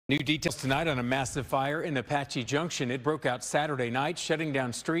New details tonight on a massive fire in Apache Junction. It broke out Saturday night, shutting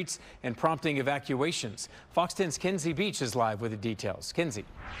down streets and prompting evacuations. Fox 10's Kenzie Beach is live with the details. Kenzie.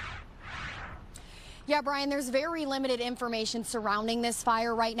 Yeah, Brian, there's very limited information surrounding this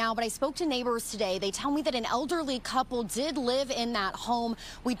fire right now, but I spoke to neighbors today. They tell me that an elderly couple did live in that home.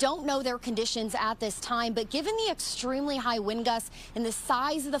 We don't know their conditions at this time, but given the extremely high wind gusts and the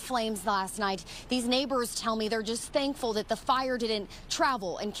size of the flames last night, these neighbors tell me they're just thankful that the fire didn't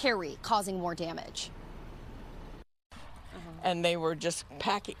travel and carry, causing more damage. And they were just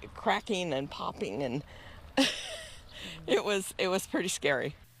cracking and popping, and it was pretty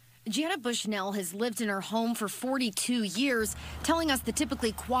scary. Janet Bushnell has lived in her home for 42 years, telling us the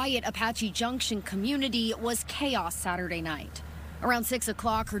typically quiet Apache Junction community was chaos Saturday night. Around 6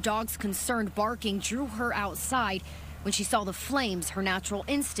 o'clock, her dog's concerned barking drew her outside. When she saw the flames, her natural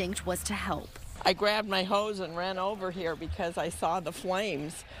instinct was to help. I grabbed my hose and ran over here because I saw the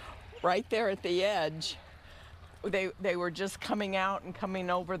flames right there at the edge. They were just coming out and coming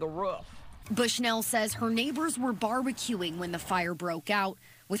over the roof. Bushnell says her neighbors were barbecuing when the fire broke out.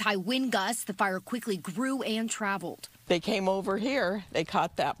 With high wind gusts, the fire quickly grew and traveled. They came over here. They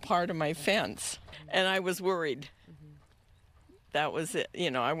caught that part of my fence, and I was worried. That was it. You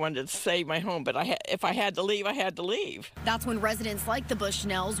know, I wanted to save my home, but if I had to leave, I had to leave. That's when residents like the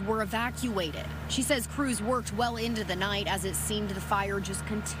Bushnells were evacuated. She says crews worked well into the night as it seemed the fire just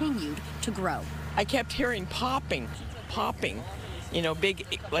continued to grow. I kept hearing popping, you know,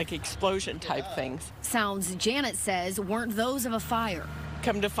 big like explosion type things. Sounds Janet says weren't those of a fire.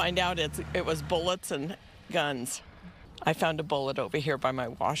 Come to find out it was bullets and guns. I found a bullet over here by my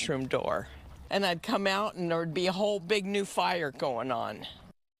washroom door. And I'd come out and there'd be a whole big new fire going on.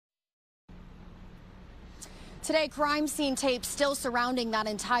 Today, crime scene tape still surrounding that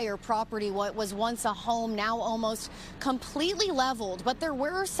entire property. What was once a home, now almost completely leveled. But there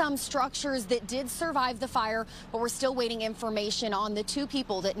were some structures that did survive the fire, but we're still waiting information on the two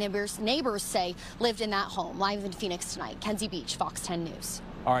people that neighbors say lived in that home. Live in Phoenix tonight, Kenzie Beach, Fox 10 News.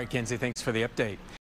 All right, Kenzie, thanks for the update.